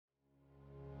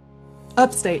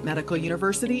Upstate Medical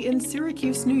University in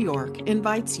Syracuse, New York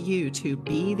invites you to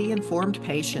be the informed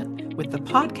patient with the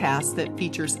podcast that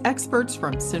features experts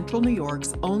from Central New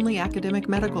York's only academic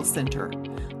medical center.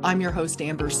 I'm your host,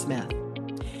 Amber Smith.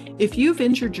 If you've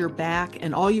injured your back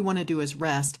and all you want to do is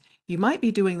rest, you might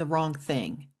be doing the wrong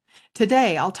thing.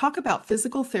 Today, I'll talk about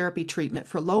physical therapy treatment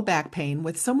for low back pain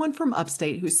with someone from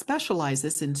Upstate who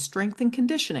specializes in strength and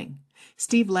conditioning.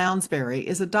 Steve Lounsbury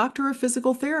is a doctor of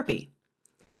physical therapy.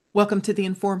 Welcome to the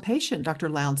Informed Patient, Dr.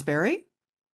 Lounsbury.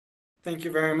 Thank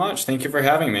you very much. Thank you for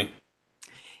having me.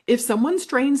 If someone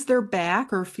strains their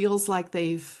back or feels like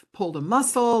they've pulled a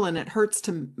muscle and it hurts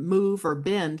to move or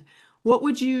bend, what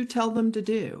would you tell them to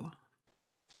do?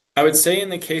 I would say in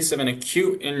the case of an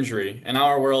acute injury, in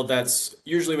our world that's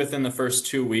usually within the first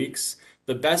 2 weeks,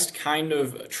 the best kind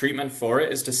of treatment for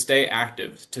it is to stay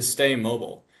active, to stay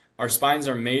mobile. Our spines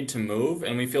are made to move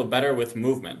and we feel better with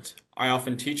movement. I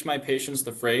often teach my patients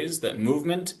the phrase that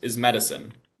movement is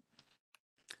medicine.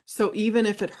 So even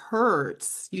if it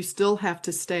hurts, you still have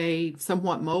to stay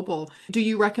somewhat mobile. Do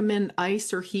you recommend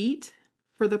ice or heat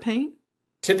for the pain?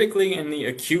 Typically in the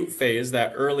acute phase,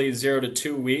 that early 0 to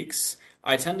 2 weeks,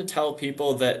 I tend to tell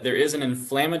people that there is an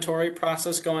inflammatory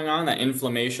process going on, that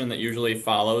inflammation that usually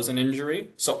follows an injury.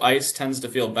 So ice tends to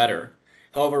feel better.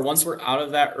 However, once we're out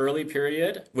of that early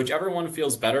period, whichever one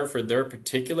feels better for their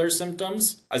particular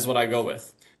symptoms is what I go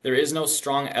with. There is no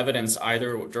strong evidence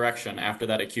either direction after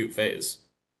that acute phase.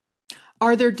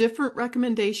 Are there different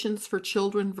recommendations for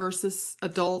children versus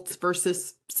adults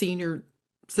versus senior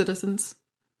citizens?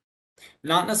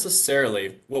 Not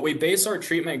necessarily. What we base our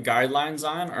treatment guidelines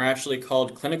on are actually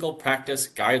called clinical practice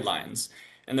guidelines.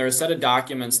 And they're a set of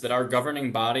documents that our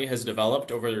governing body has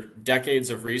developed over decades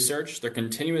of research. They're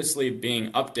continuously being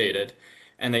updated.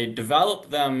 And they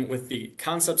develop them with the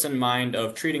concepts in mind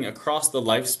of treating across the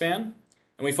lifespan.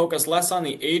 And we focus less on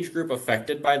the age group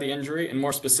affected by the injury and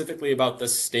more specifically about the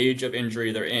stage of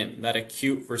injury they're in, that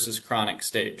acute versus chronic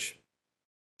stage.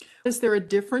 Is there a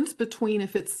difference between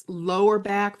if it's lower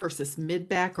back versus mid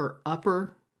back or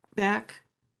upper back?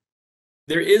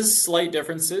 There is slight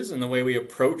differences in the way we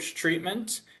approach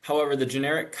treatment. However, the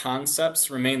generic concepts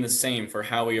remain the same for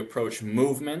how we approach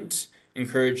movement,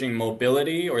 encouraging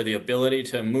mobility or the ability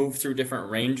to move through different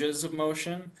ranges of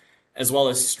motion, as well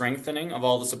as strengthening of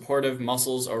all the supportive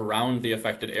muscles around the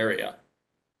affected area.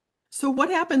 So, what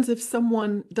happens if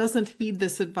someone doesn't heed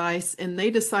this advice and they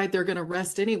decide they're going to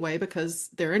rest anyway because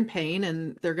they're in pain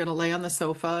and they're going to lay on the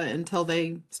sofa until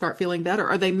they start feeling better?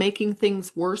 Are they making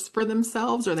things worse for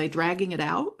themselves? Are they dragging it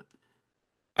out?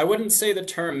 I wouldn't say the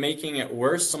term making it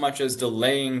worse so much as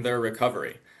delaying their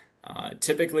recovery.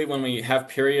 Typically, when we have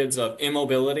periods of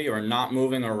immobility or not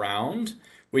moving around,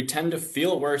 we tend to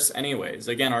feel worse anyways.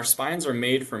 Again, our spines are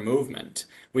made for movement.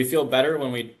 We feel better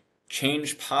when we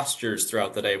change postures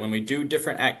throughout the day, when we do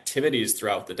different activities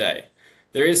throughout the day.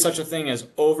 There is such a thing as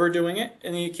overdoing it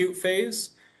in the acute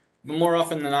phase, but more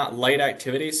often than not, light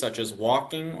activities such as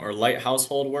walking or light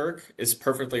household work is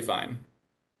perfectly fine.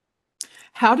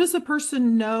 How does a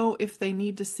person know if they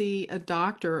need to see a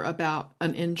doctor about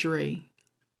an injury?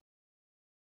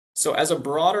 So, as a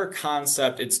broader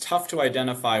concept, it's tough to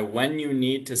identify when you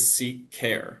need to seek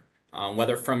care,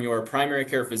 whether from your primary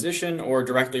care physician or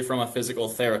directly from a physical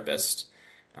therapist.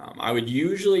 I would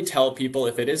usually tell people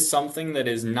if it is something that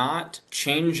is not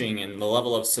changing in the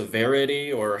level of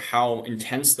severity or how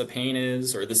intense the pain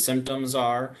is or the symptoms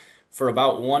are for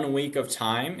about 1 week of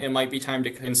time, it might be time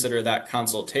to consider that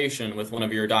consultation with one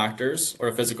of your doctors or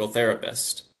a physical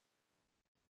therapist.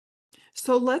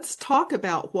 So let's talk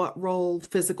about what role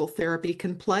physical therapy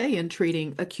can play in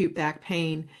treating acute back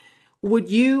pain. Would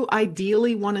you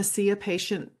ideally want to see a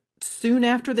patient soon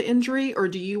after the injury, or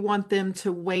do you want them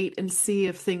to wait and see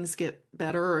if things get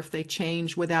better or if they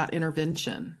change without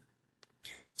intervention?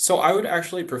 So I would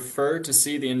actually prefer to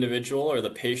see the individual or the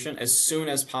patient as soon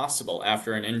as possible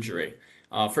after an injury,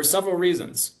 for several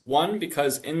reasons. One,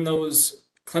 because in those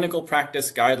clinical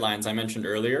practice guidelines I mentioned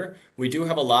earlier, we do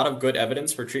have a lot of good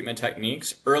evidence for treatment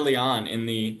techniques early on in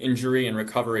the injury and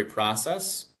recovery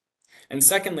process. And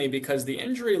secondly, because the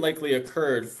injury likely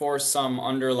occurred for some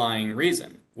underlying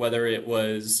reason, whether it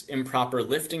was improper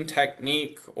lifting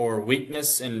technique or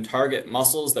weakness in target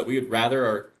muscles that we would rather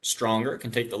are stronger,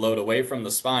 can take the load away from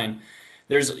the spine.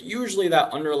 There's usually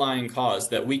that underlying cause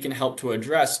that we can help to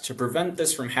address to prevent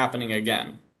this from happening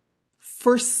again.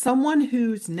 For someone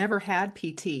who's never had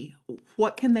PT,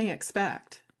 what can they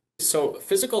expect? So,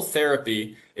 physical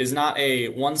therapy is not a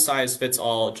one size fits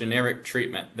all generic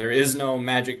treatment. There is no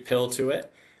magic pill to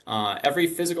it. Every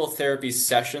physical therapy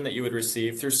session that you would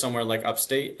receive through somewhere like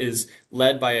Upstate is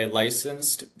led by a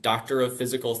licensed doctor of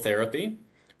physical therapy.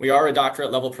 We are a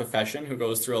doctorate level profession who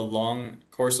goes through a long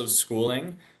course of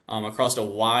schooling across a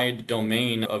wide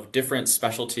domain of different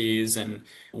specialties and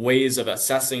ways of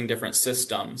assessing different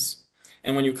systems.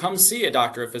 And when you come see a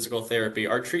doctor of physical therapy,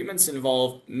 our treatments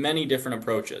involve many different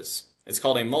approaches. It's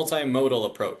called a multimodal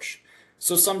approach.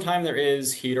 So sometimes there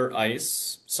is heat or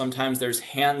ice, sometimes there's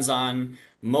hands-on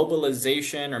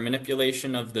mobilization or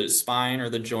manipulation of the spine or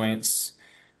the joints.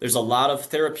 There's a lot of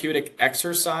therapeutic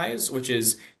exercise, which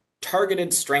is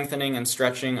targeted strengthening and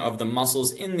stretching of the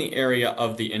muscles in the area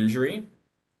of the injury.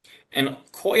 And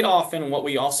quite often, what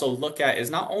we also look at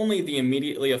is not only the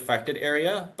immediately affected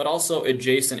area, but also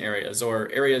adjacent areas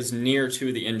or areas near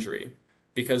to the injury.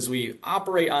 Because we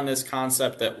operate on this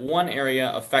concept that one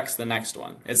area affects the next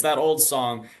one. It's that old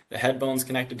song, the head bone's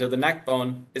connected to the neck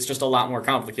bone. It's just a lot more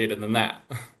complicated than that.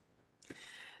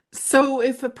 So,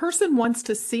 if a person wants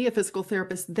to see a physical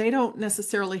therapist, they don't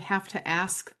necessarily have to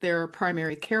ask their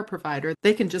primary care provider.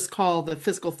 They can just call the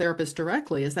physical therapist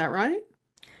directly. Is that right?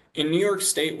 In New York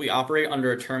State, we operate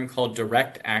under a term called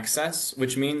direct access,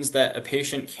 which means that a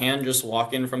patient can just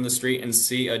walk in from the street and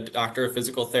see a doctor of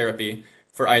physical therapy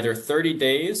for either 30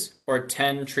 days or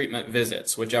 10 treatment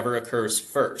visits, whichever occurs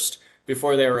first,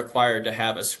 before they are required to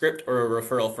have a script or a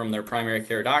referral from their primary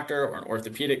care doctor or an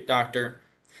orthopedic doctor.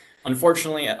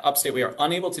 Unfortunately, at Upstate, we are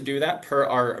unable to do that per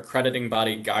our accrediting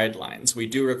body guidelines. We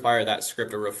do require that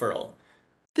script or referral.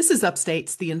 This is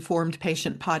Upstate's The Informed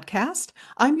Patient Podcast.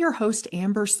 I'm your host,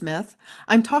 Amber Smith.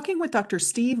 I'm talking with Dr.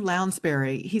 Steve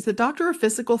Lounsbury. He's a doctor of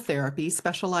physical therapy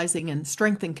specializing in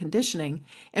strength and conditioning,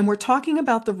 and we're talking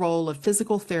about the role of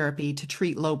physical therapy to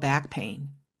treat low back pain.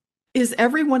 Is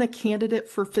everyone a candidate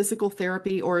for physical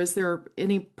therapy, or is there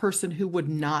any person who would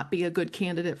not be a good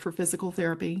candidate for physical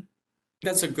therapy?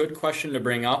 That's a good question to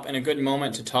bring up and a good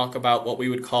moment to talk about what we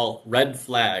would call red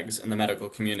flags in the medical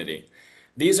community.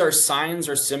 These are signs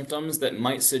or symptoms that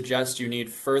might suggest you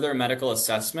need further medical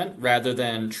assessment rather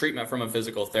than treatment from a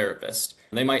physical therapist.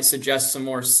 They might suggest some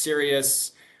more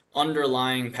serious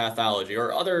underlying pathology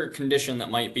or other condition that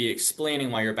might be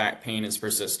explaining why your back pain is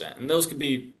persistent. And those could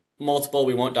be multiple.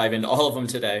 We won't dive into all of them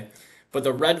today. But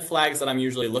the red flags that I'm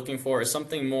usually looking for is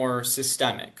something more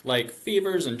systemic, like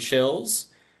fevers and chills,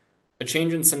 a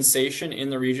change in sensation in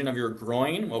the region of your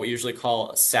groin, what we usually call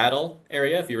a saddle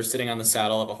area if you were sitting on the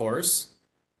saddle of a horse.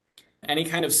 Any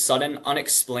kind of sudden,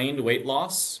 unexplained weight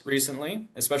loss recently,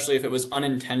 especially if it was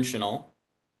unintentional.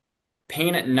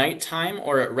 Pain at nighttime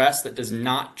or at rest that does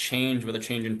not change with a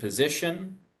change in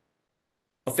position.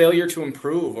 A failure to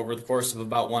improve over the course of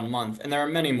about 1 month. And there are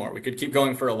many more. We could keep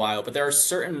going for a while, but there are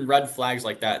certain red flags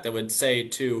like that that would say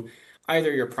to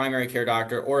either your primary care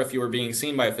doctor or if you were being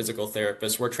seen by a physical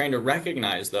therapist, we're trained to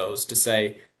recognize those to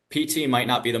say PT might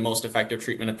not be the most effective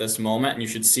treatment at this moment and you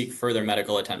should seek further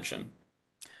medical attention.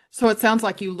 So it sounds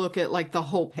like you look at like the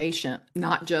whole patient,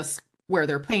 not just where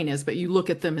their pain is, but you look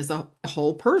at them as a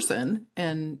whole person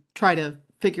and try to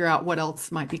figure out what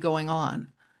else might be going on.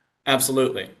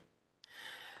 Absolutely.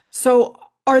 So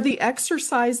are the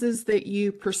exercises that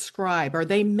you prescribe, are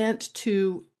they meant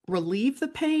to relieve the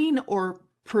pain or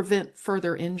prevent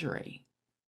further injury?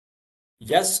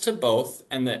 Yes to both,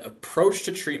 and the approach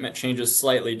to treatment changes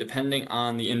slightly depending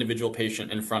on the individual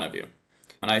patient in front of you.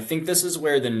 And I think this is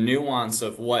where the nuance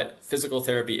of what physical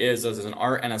therapy is as an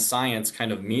art and a science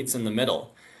kind of meets in the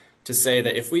middle. To say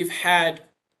that if we've had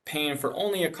pain for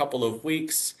only a couple of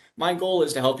weeks, my goal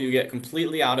is to help you get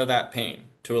completely out of that pain,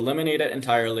 to eliminate it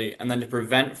entirely, and then to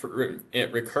prevent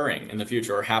it recurring in the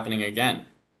future or happening again.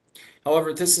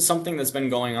 However, this is something that's been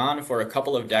going on for a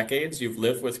couple of decades. You've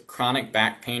lived with chronic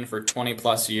back pain for 20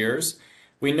 plus years.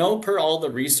 We know per all the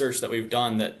research that we've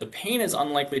done that the pain is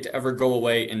unlikely to ever go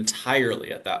away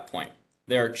entirely at that point.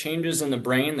 There are changes in the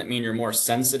brain that mean you're more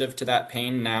sensitive to that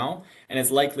pain now, and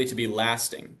it's likely to be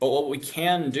lasting. But what we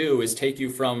can do is take you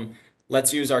from,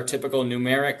 let's use our typical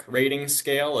numeric rating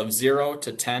scale of 0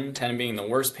 to 10, 10 being the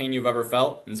worst pain you've ever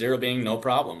felt, and 0 being no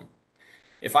problem.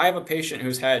 If I have a patient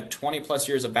who's had 20 plus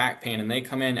years of back pain and they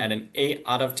come in at an 8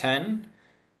 out of 10,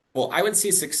 well, I would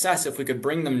see success if we could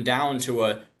bring them down to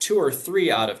a 2 or 3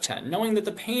 out of 10, knowing that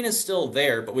the pain is still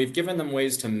there, but we've given them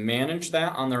ways to manage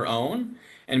that on their own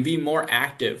and be more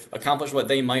active, accomplish what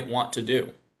they might want to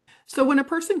do. So when a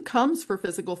person comes for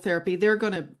physical therapy, they're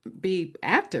going to be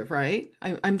active, right?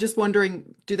 I'm just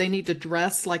wondering, do they need to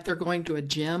dress like they're going to a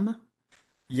gym?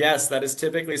 Yes, that is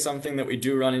typically something that we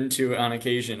do run into on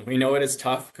occasion. We know it is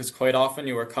tough because quite often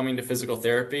you are coming to physical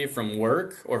therapy from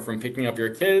work or from picking up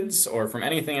your kids or from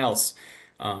anything else.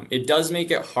 It does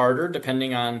make it harder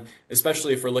depending on,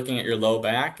 especially if we're looking at your low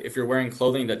back, if you're wearing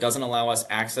clothing that doesn't allow us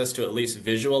access to at least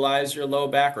visualize your low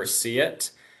back or see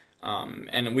it.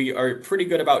 And we are pretty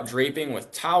good about draping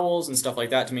with towels and stuff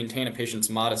like that to maintain a patient's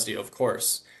modesty, of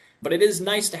course. But it is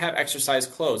nice to have exercise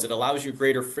clothes. It allows you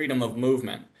greater freedom of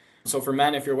movement. So for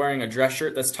men, if you're wearing a dress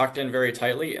shirt that's tucked in very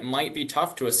tightly, it might be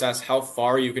tough to assess how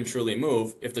far you can truly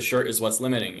move if the shirt is what's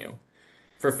limiting you.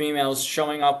 For females,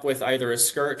 showing up with either a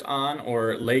skirt on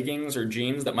or leggings or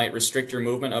jeans that might restrict your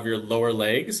movement of your lower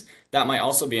legs, that might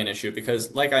also be an issue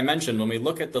because, like I mentioned, when we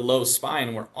look at the low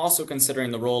spine, we're also considering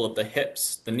the role of the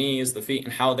hips, the knees, the feet,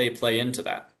 and how they play into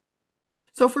that.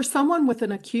 So, for someone with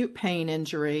an acute pain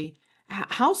injury,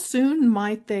 how soon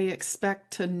might they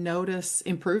expect to notice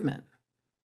improvement?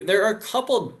 There are a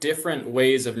couple different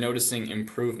ways of noticing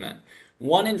improvement.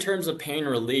 One, in terms of pain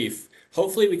relief,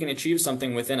 hopefully we can achieve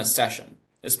something within a session,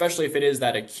 especially if it is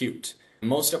that acute.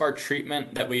 Most of our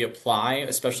treatment that we apply,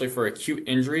 especially for acute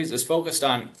injuries, is focused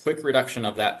on quick reduction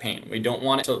of that pain. We don't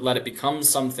want it to let it become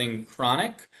something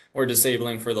chronic or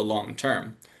disabling for the long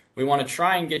term. We want to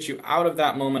try and get you out of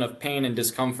that moment of pain and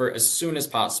discomfort as soon as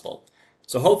possible.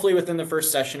 So hopefully within the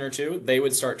first session or two, they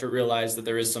would start to realize that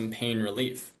there is some pain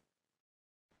relief.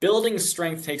 Building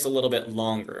strength takes a little bit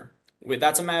longer.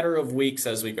 That's a matter of weeks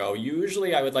as we go.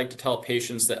 Usually I would like to tell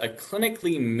patients that a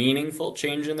clinically meaningful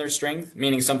change in their strength,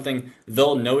 meaning something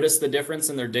they'll notice the difference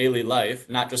in their daily life,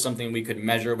 not just something we could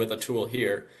measure with a tool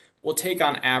here, will take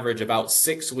on average about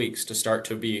 6 weeks to start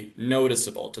to be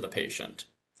noticeable to the patient.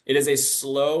 It is a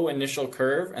slow initial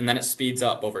curve and then it speeds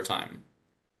up over time.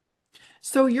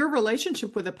 So, your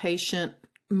relationship with a patient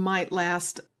might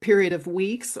last a period of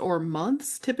weeks or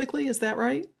months typically, is that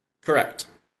right? Correct.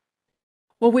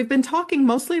 Well, we've been talking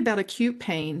mostly about acute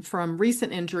pain from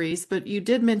recent injuries, but you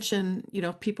did mention,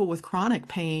 people with chronic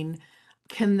pain.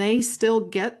 Can they still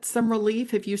get some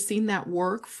relief? Have you seen that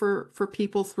work for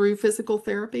people through physical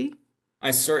therapy? I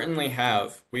certainly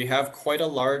have. We have quite a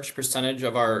large percentage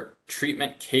of our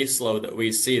treatment caseload that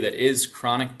we see that is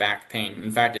chronic back pain.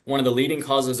 In fact, one of the leading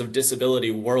causes of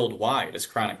disability worldwide is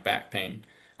chronic back pain.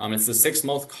 It's the sixth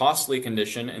most costly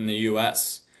condition in the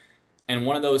US. And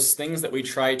one of those things that we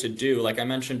try to do, like I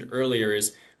mentioned earlier,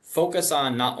 is focus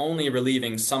on not only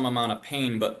relieving some amount of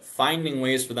pain, but finding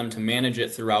ways for them to manage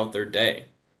it throughout their day.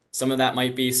 Some of that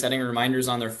might be setting reminders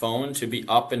on their phone to be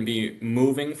up and be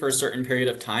moving for a certain period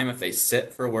of time if they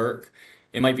sit for work.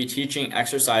 It might be teaching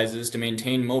exercises to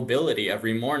maintain mobility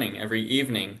every morning, every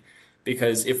evening.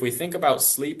 Because if we think about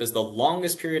sleep as the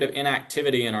longest period of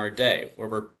inactivity in our day, where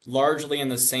we're largely in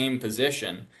the same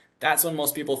position, that's when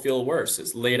most people feel worse.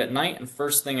 It's late at night and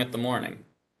first thing at the morning.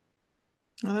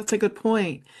 Oh, that's a good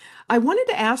point. I wanted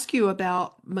to ask you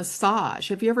about massage.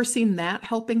 Have you ever seen that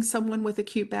helping someone with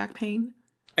acute back pain?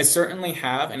 I certainly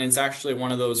have, and it's actually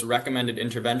one of those recommended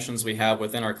interventions we have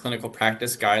within our clinical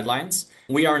practice guidelines.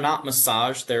 We are not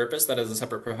massage therapists, that is a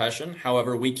separate profession.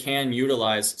 However, we can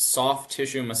utilize soft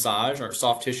tissue massage or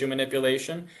soft tissue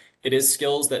manipulation. It is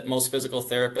skills that most physical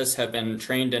therapists have been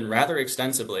trained in rather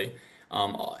extensively.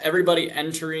 Everybody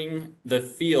entering the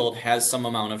field has some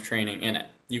amount of training in it.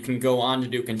 You can go on to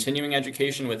do continuing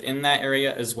education within that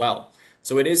area as well.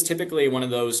 So it is typically one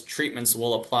of those treatments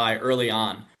we'll apply early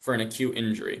on for an acute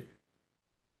injury.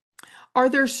 Are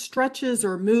there stretches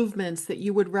or movements that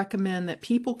you would recommend that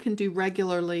people can do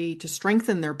regularly to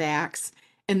strengthen their backs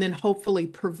and then hopefully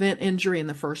prevent injury in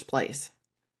the first place?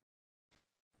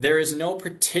 There is no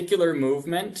particular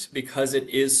movement because it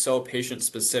is so patient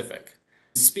specific.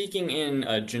 Speaking in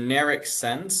a generic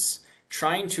sense,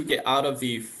 trying to get out of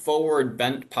the forward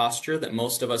bent posture that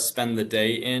most of us spend the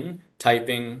day in,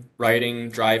 typing, writing,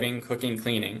 driving, cooking,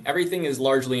 cleaning. Everything is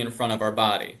largely in front of our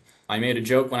body. I made a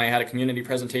joke when I had a community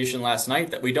presentation last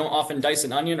night that we don't often dice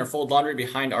an onion or fold laundry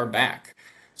behind our back.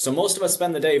 So most of us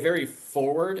spend the day very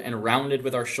forward and rounded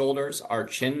with our shoulders. Our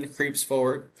chin creeps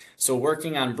forward. So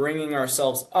working on bringing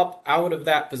ourselves up out of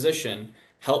that position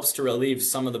helps to relieve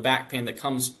some of the back pain that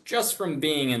comes just from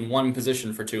being in one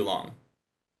position for too long.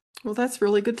 Well, that's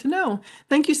really good to know.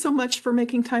 Thank you so much for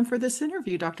making time for this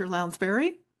interview, Dr.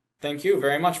 Lounsbury. Thank you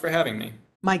very much for having me.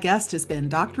 My guest has been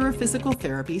Doctor of Physical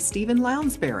Therapy Steven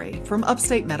Lounsbury from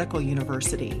Upstate Medical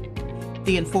University.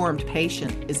 The Informed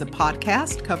Patient is a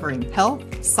podcast covering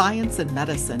health, science, and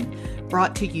medicine,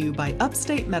 brought to you by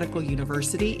Upstate Medical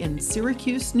University in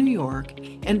Syracuse, New York,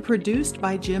 and produced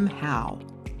by Jim Howe.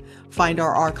 Find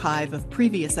our archive of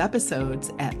previous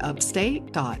episodes at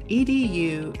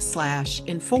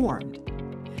upstate.edu/informed.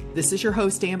 This is your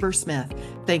host, Amber Smith,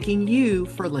 thanking you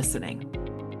for listening.